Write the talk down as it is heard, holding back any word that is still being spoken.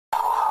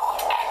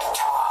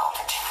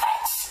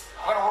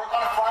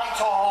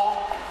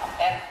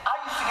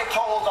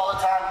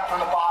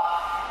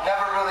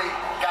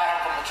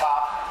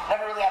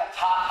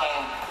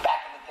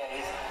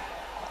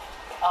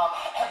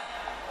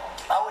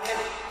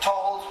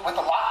with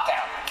the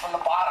lockdown from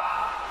the bottom.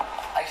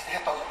 I used to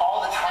hit those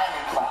all the time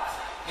in class.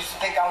 Used to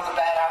think I was a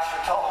badass for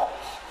toe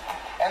holds.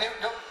 And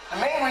the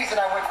main reason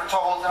I went for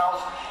toe holds, and I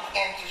was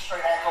into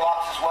straight ankle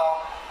locks as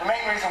well, the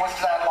main reason was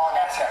because I had long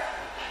ass hair.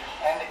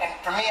 And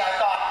for me, I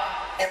thought,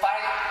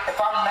 if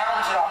I'm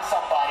mounted on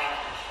somebody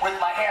with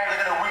my hair,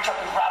 they're gonna reach up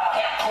and grab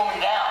my hair and pull me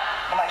down.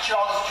 I'm like, shit,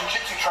 all this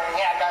jiu-jitsu training,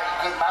 yeah, I got a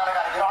good mount, I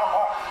got a good arm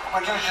bar,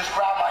 but dudes just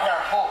grab my hair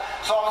and pull.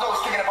 So I was always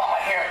thinking about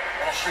my hair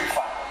in a street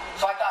fight.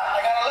 So I thought,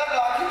 I got a leg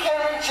lock, you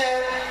can't reach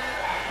it,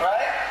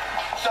 right?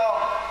 So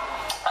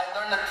I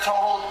learned the toe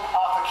hold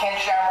off of Ken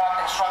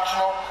Shamrock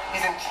Instructional.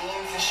 He's in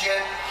jeans and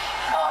shit.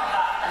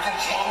 He's in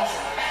jeans,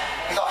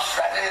 he's all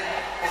shredded,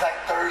 he's like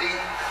 30.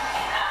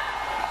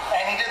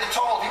 And he did the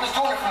toe hold, he was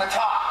doing it from the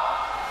top.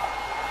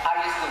 I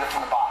just did it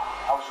from the bottom.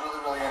 I was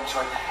really, really into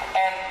it.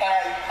 And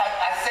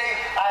I say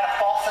I had a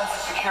false sense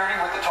of security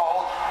with the toe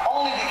hold,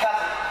 only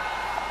because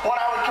when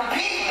I would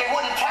compete, they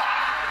wouldn't tap.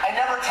 I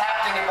never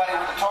tapped anybody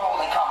with the toe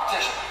hold in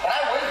competition. And I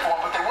waited for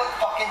them, but they wouldn't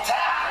fucking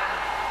tap.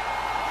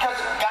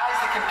 Because guys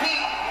that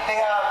compete, they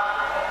have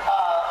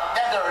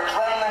their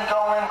adrenaline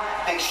going,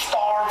 they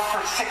starve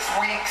for 6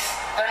 weeks.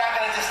 They're not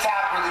gonna just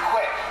tap really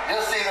quick.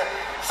 They'll say that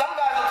some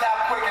guys will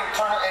tap quick in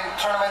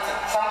tournaments, and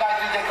some guys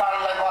do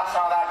Dekata leg locks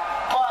and all that.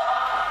 But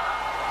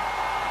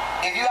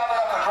if you have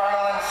enough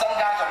adrenaline, some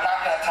guys are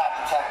not gonna tap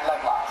the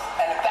leg locks.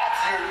 And if that's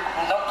your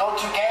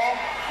go-to game,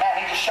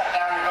 man, he just shut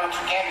down your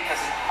go-to game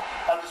because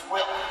of his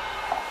will.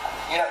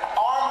 You know,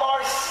 arm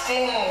bars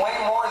sting way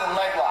more than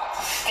leg locks.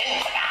 It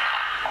stings.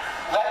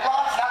 Leg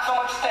locks, not so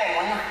much sting.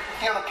 When you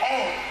feel the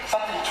pain,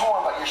 something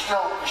torn, but you're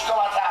still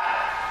not tapping.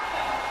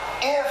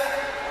 If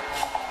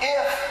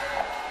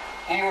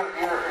you're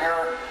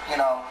you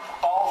know,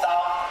 balls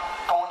out,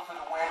 going for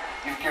the win,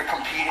 if you're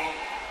competing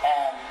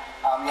and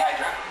you had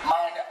your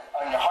mind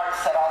and your heart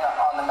set on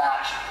the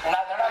match, they're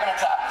not gonna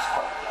tap as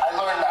quick. I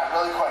learned that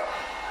really quick.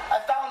 I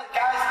found that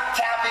guys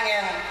tapping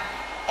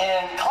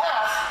in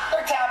class,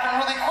 they're tapping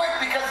really quick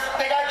because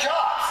they got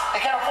jobs. They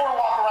can't afford to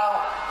walk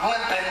around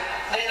limping.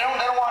 They don't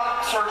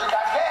want surgery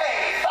guys.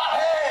 Hey,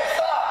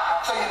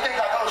 stop. So you think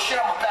like, oh shit,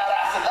 I'm a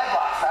badass at leg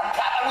locks, man.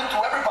 I went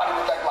through everybody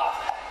with leg locks.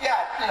 Yeah,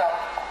 you know.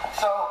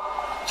 So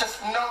just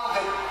know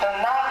that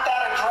they're not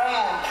that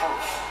adrenaline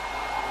proof.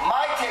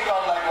 My take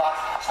on leg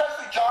locks,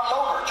 especially John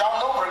Lober. John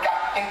Lober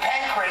got in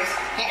pancreas.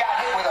 He got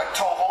hit with a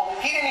toe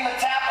hold. He didn't even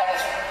tap, and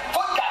his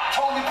foot got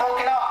totally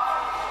broken off.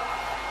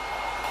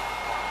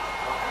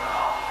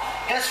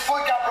 His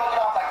foot got broken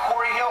off by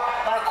Corey Hill.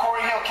 Remember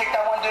Corey Hill kicked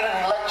that one dude and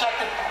he leg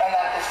checked it, and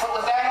that his foot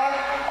was dangling?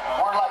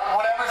 Or like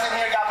whatever's in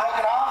here got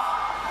broken off?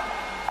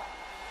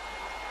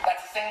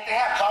 That's the same thing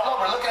happened. John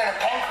Lober looking at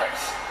his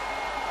pancreas.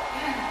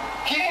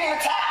 He didn't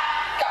even tap.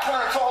 Got put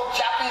in a toe hold,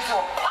 Japanese to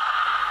him.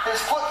 His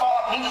foot fell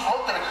off and he just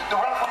looked at it. The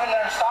ref went in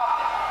there and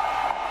stopped it.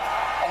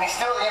 And he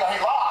still, you know, he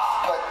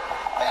lost. But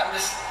man,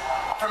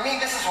 for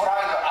me, this is what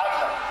I've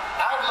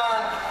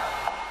learned.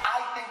 I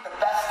think the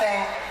best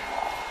thing,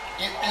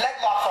 leg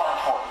locks are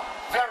important.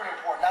 Very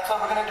important. That's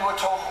why we're going to do a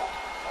toe hold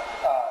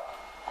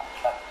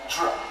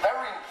drill.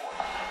 Very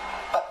important.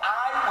 But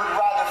I would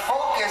rather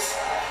focus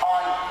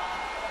on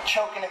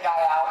choking a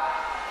guy out,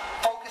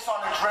 focus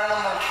on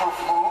adrenaline-proof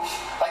moves.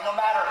 Like no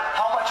matter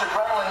how much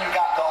adrenaline you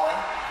got going,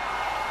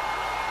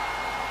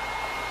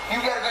 you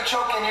get a good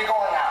choke in, you're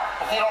going out.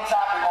 If you don't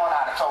tap, you're going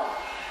out. It's over.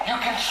 You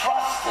can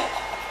trust it.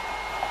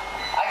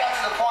 I got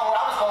to the point where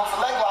I was going for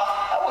leg lock.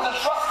 I wasn't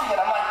trusting it.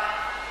 I'm like,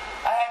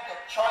 I had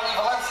Charlie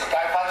Valencia,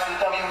 guy who fights for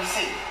the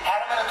WEC.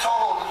 Had him in a toe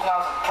hold when I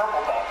was a purple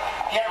belt.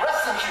 He had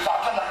wrestling shoes on.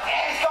 I'm like,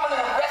 damn, he's coming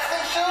in with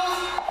wrestling shoes?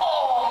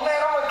 Oh man,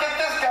 I'm gonna get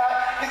this guy.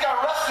 He's got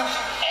wrestling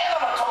shoes and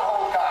I'm a toe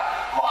hold guy.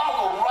 Well, I'm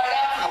gonna go right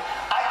after him.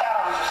 I thought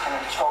I was just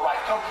gonna go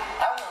right to him.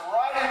 I went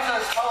right into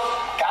his toes,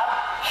 got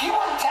him. He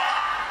wouldn't tap.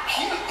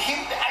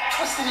 I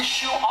twisted his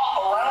shoe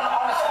all around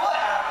on his foot.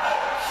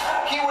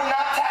 He would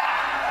not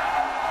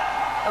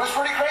tap. It was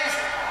pretty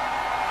crazy.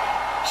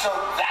 So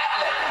that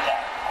let me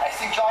down. I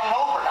see John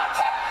Lober not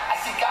tap. I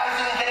see guys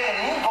even getting in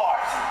knee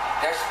bars.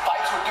 There's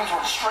fights where dudes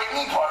were straight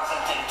knee bars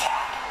and didn't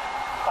tap.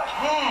 Like,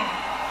 man.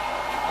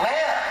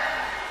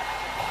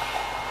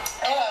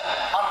 And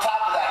on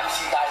top of that, you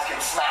see guys get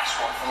smashed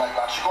going for leg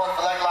locks. You're going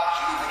for leg locks,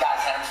 you leave the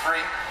guy's hands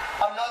free.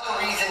 Another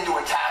reason to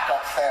attack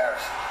upstairs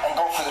and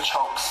go for the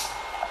chokes.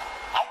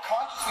 I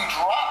consciously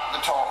dropped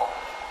the toe hold.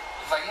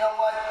 It's like, you know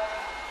what?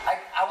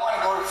 I want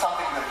to go to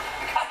something that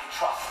I can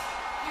trust.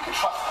 You can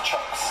trust the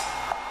chokes.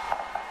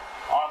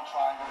 Arm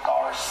triangle,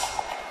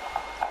 Doris,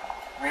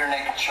 rear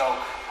naked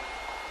choke,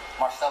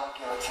 Marcelo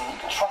guillotine.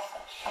 You can trust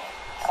that shit.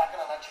 It's not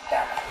going to let you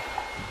down.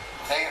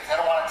 If they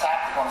don't want to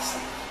attack, they're going to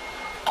sleep.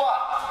 But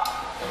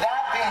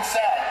that being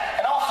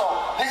said, and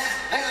also this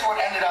is what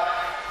ended up.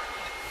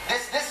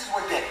 This is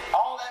what did it.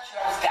 All that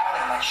shit I was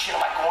doubting. Like, shit,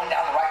 am I going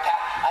down the right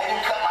path? I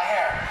didn't cut my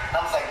hair. And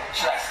I was like,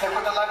 should I stick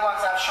with the leg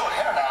locks? I have short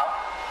hair now.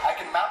 I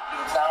can mount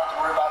dudes. Now I don't have to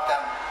worry about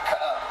them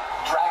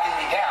dragging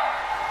me down.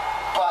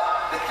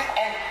 But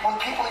and when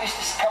people used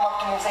to come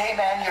up to me and say, hey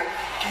man, you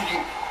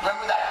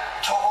remember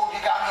that toe hold you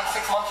got me in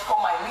 6 months ago?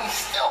 My knee's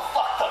still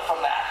fucked up from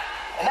that.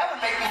 And that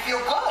would make me feel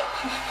good.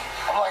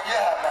 I'm like,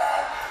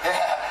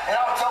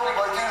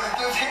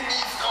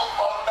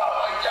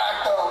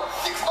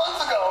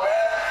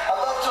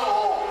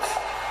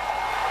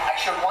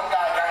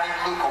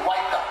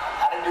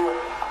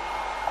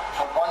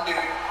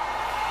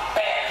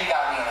 he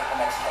got me in it the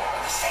next day.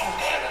 Like the same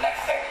day or the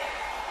next day.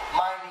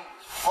 My knee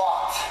was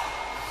fucked.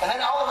 And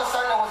then all of a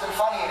sudden it wasn't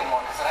funny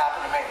anymore because it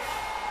happened to me.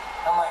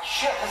 I'm like,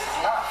 shit, this is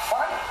not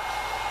funny.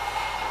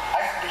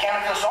 I began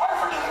to feel sorry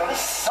for Jiu-Jitsu.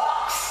 This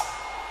sucks.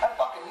 That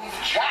fucking knee's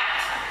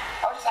jacked.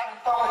 I was just having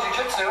fun with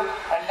Jiu-Jitsu,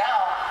 and now,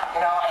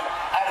 and I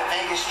had a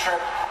Vegas trip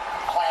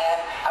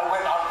planned. I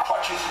went on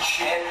crutches and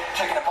shit,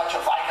 taking a bunch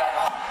of Vicodin. I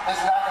go, this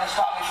is not going to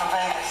stop me from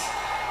Vegas.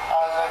 I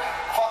was like,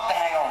 fuck the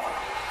hangover.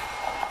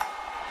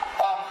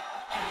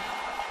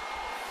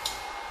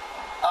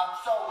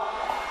 So,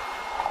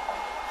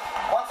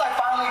 once I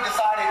finally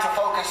decided to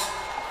focus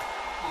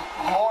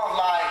more of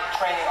my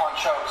training on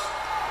chokes,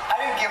 I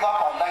didn't give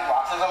up on leg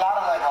locks. There's a lot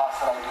of leg locks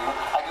that I do.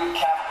 I do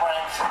calf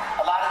cranks,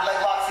 a lot of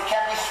leg locks that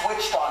can't be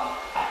switched on you.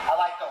 I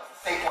like those, the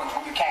safe ones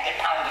where you can't get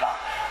pounded on.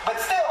 But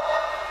still,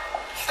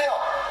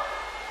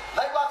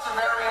 leg locks are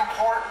very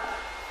important.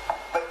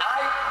 But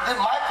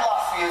my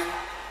philosophy is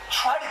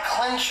try to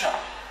clinch him.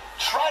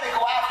 Try to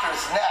go after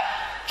his neck.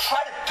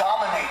 Try to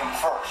dominate him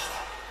first.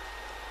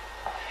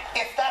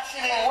 If that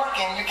shit ain't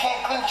working, you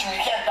can't clinch him, you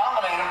can't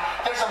dominate him,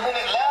 there's a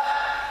minute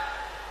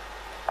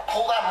left,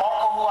 pull that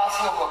Marco Ruas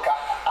heel hook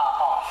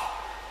off.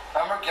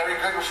 Remember, Gary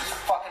Goodrich was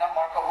fucking up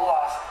Marco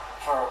Ruas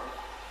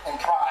in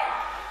Pride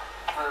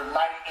for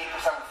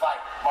 98% of the fight.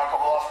 Marco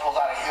Ruas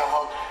pulls out a heel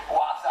hook,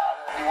 walks out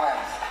of it, he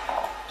wins.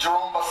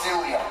 Jerome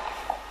Basilio,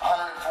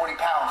 140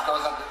 pounds,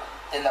 goes up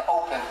in the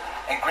open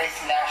at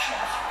Gracie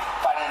Nationals,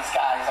 fighting this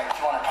guy, he's like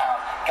 200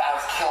 pounds. Guy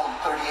was killed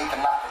 38 to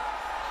nothing.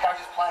 Guy was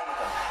just playing with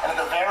him. And at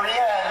the very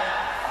end,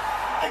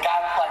 the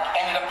guy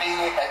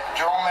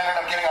Jerome ended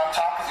up getting on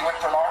top because he went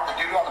for an arm, the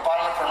dude on the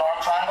bottom went for an arm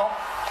triangle,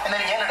 and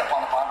then he ended up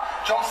on the bottom.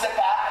 Jerome sit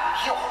back and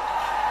heel hook.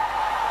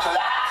 So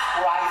that's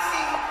where I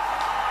see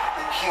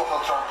the heel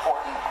hooks are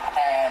important,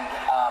 and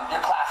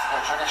your classic,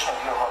 your traditional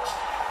heel hooks,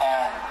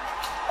 and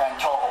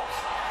toe holds.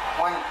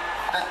 When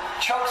the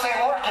chokes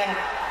ain't working,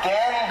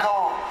 then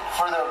go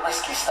for the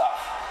risky stuff.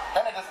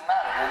 Then it doesn't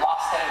matter, you're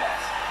lost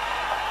anyways.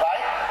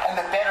 Right? And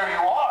the better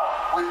you are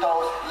with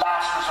those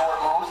last resort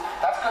moves,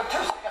 that's good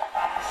too. So you gotta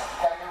practice it. You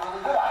gotta get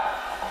really good at it.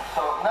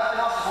 So if nothing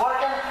else is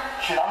working,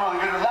 shit, I'm really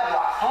good with leg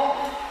locks. Boom.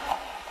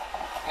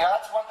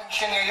 That's one thing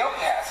Shinya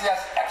Aoki has. He has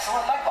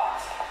excellent leg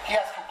locks. He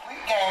has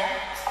complete game,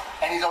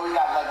 and he's always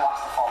got leg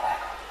locks to fall back.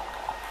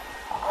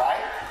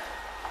 Right?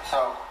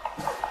 So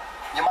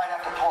you might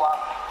have to pull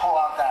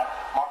out that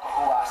Marco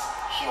Ruas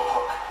heel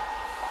hook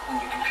when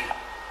you compete.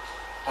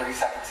 30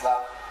 seconds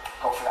left.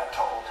 Go for that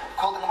toe hold. The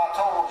cool thing about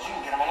toe holds is you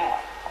can get them anywhere.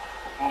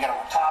 You can get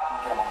them on top,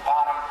 you can get them on the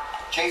bottom.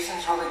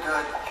 Jason's really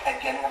good at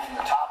getting them from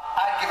the top.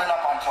 I've given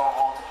up on toe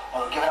holds,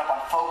 or given up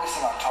on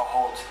focusing on toe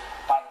holds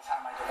by the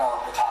time I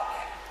developed the top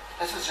game.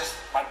 This was just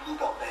my blue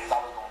belt days. I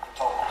was going for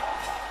toe holds all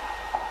the time.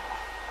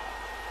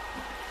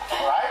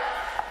 Alright?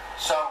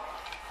 So,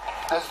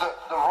 there's the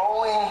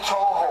rolling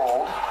toe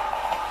hold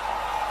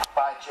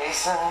by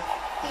Jason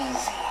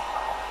Easy.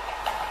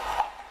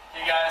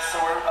 Hey guys, so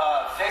we're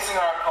facing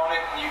our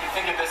opponent, and you can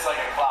think of this like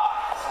a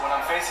clock. So when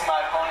I'm facing my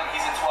opponent,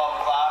 he's at 12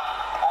 o'clock.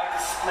 I have to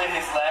split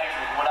his legs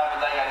with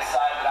whatever leg I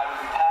decide that I would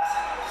be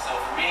passing with. So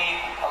for me,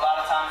 a lot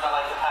of times I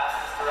like to pass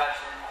this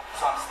direction,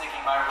 so I'm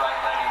sticking my right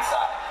leg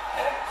inside.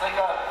 Okay? It's like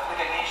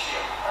a knee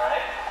shield,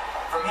 alright?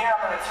 From here,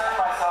 I'm going to turn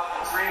myself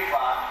to 3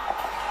 o'clock,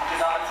 because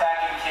I'm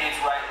attacking Cade's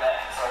right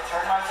leg. So I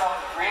turn myself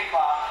to 3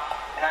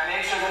 o'clock, and I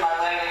make sure that my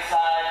leg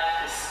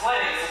inside is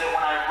splitting so that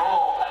when I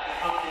roll, I can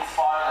hook his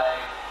far leg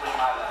with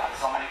my leg.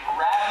 So I'm going to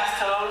grab his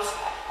toes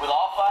with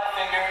all 5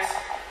 fingers.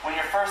 When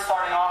you're first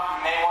starting off, you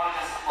may want to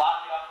just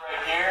lock it up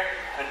right here,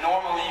 but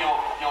normally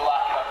you'll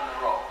lock it up in the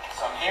roll.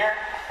 So I'm here,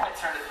 I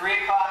turn to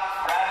 3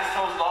 o'clock, grab his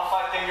toes with all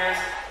 5 fingers,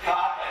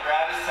 I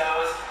grab his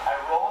toes, I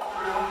roll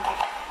through,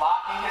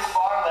 locking his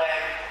far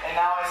leg, and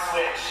now I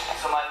switch.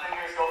 So my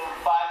fingers go from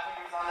 5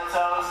 fingers on the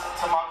toes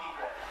to monkey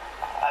grip.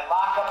 I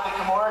lock up the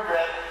Kimura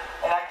grip,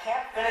 and I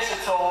can't finish a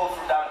toe hold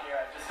from down here.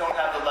 I just don't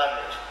have the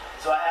leverage.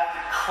 So I have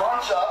to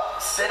crunch up,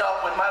 sit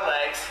up with my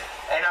legs,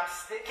 and I'm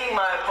sticking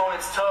my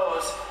opponent's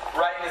toes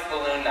right in his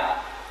balloon knot.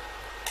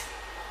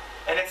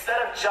 And instead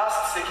of just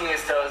sticking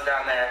his toes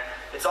down there,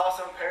 it's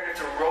also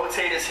imperative to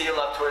rotate his heel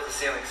up towards the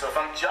ceiling. So if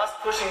I'm just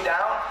pushing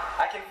down,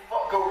 I can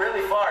go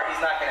really far, he's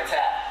not going to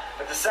tap.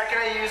 But the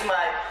second I use the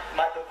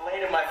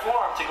blade of my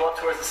forearm to go up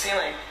towards the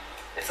ceiling,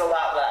 it's a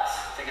lot less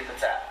to get the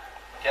tap.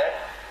 Okay?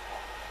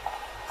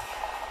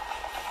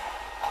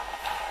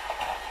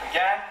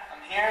 Again,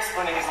 I'm here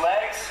splitting his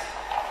legs.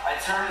 I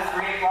turn to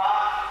 3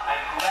 o'clock, I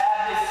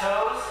grab his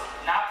toes,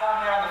 not down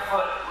here on the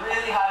foot,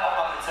 really high up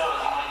on the toes.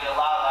 I'm going to get a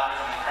lot of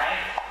leverage on the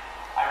crank.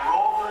 I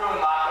roll through and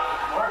lock up the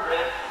Kimura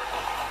grip.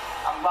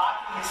 I'm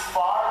locking his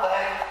far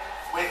leg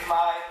with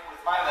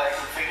my legs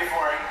in figure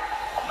fouring.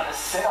 I'm going to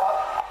sit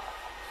up,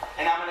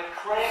 and I'm going to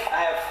crank.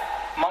 I have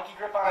monkey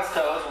grip on his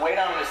toes, weight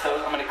on his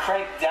toes. I'm going to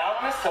crank down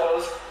on his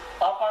toes,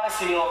 up on his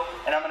heel,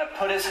 and I'm going to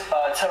put his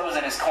toes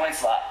in his coin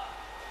slot.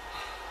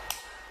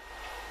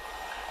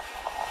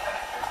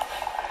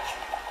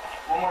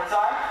 One more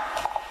time.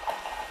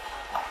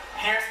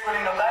 Here,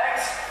 splitting the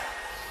legs.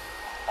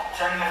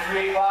 Turning to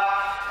 3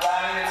 o'clock,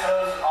 grabbing the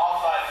toes with all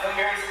 5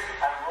 fingers.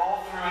 I'm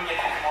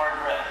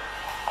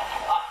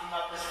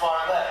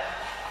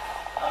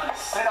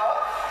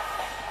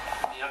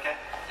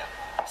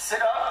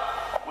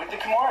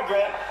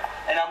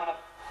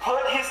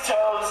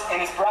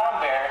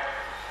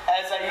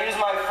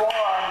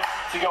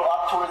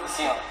towards the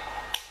ceiling.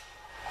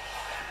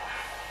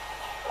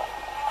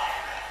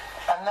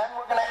 And then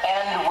we're going to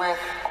end with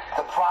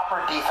the proper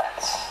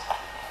defense.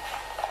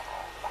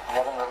 We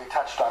haven't really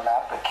touched on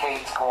that, but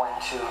Cade's going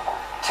to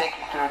take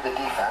you through the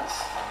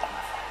defense.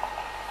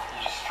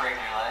 You just straighten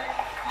your leg.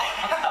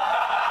 Come on.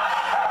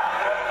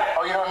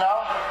 Oh, you don't know?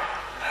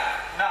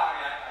 No, I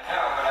mean, I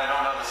know, but I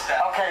don't know the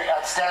steps. Okay,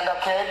 stand up,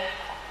 Cade.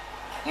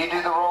 You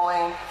do the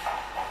rolling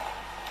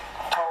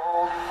toe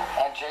hold,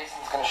 and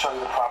Jason's going to show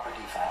you the proper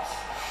defense.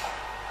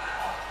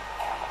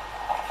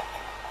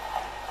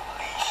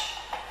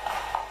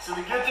 So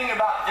the good thing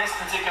about this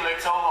particular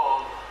toe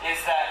hold is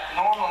that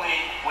normally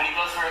when he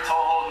goes for a toe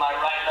hold, my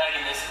right leg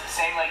and this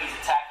same leg he's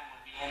attacking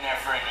would be in there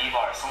for a knee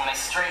bar. So when I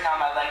straighten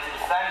out my leg to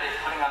defend it,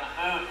 putting on the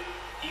boot,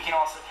 he can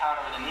also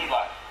counter with a knee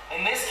bar.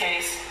 In this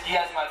case, he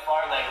has my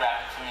far leg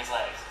wrapped between his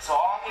legs. So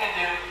all I'm going to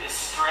do is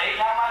straighten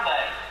out my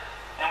leg,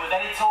 and with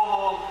any toe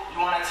hold, you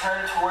want to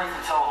turn towards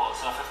the toe hold.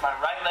 So if it's my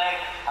right leg,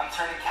 I'm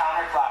turning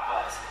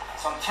counterclockwise.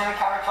 So I'm turning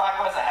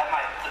counterclockwise, I have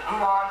the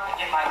boot on, I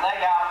get my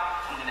leg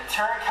out, I'm going to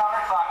turn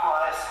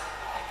counterclockwise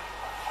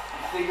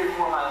and figure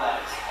four my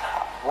legs.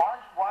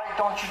 Why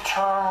don't you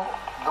turn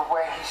the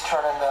way he's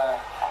turning the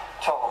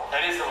toe hold?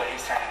 That is the way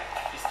he's turning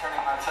it. He's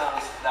turning my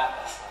toes that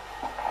way.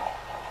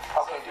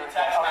 Okay, do it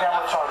again. Okay,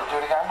 I'm sorry,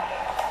 do it again.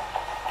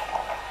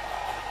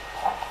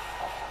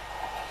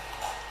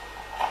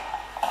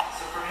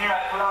 So from here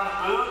I put on the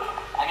boot,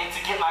 I need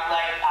to get my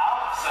leg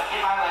out, so I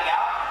get my leg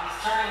out, he's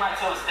turning my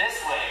toes this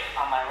way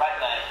on my right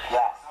leg.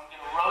 Yeah. So I'm going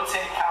to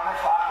rotate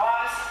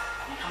counterclockwise,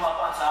 you come up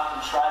on top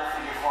and try to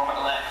figure four my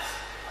legs.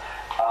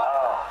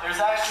 Oh. There's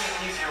actually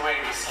an easier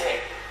way to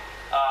escape.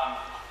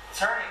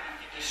 Turning,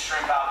 you can just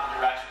shrimp out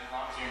the direction as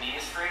long as your knee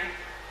is free, you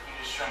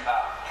can just shrimp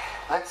out.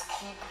 Let's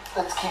keep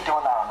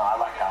doing that one. No, I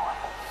like that one.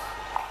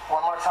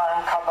 One more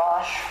time,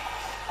 Kabash.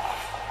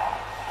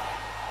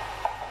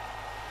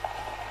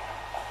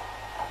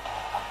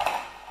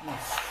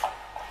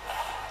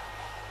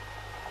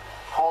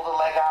 Pull the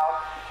leg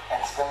out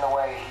and spin the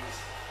way he's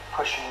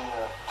pushing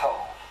the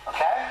toe.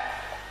 Okay?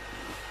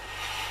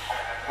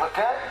 Look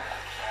good?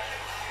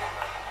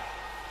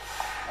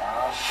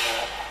 Oh,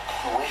 shit.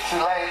 Way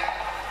too late.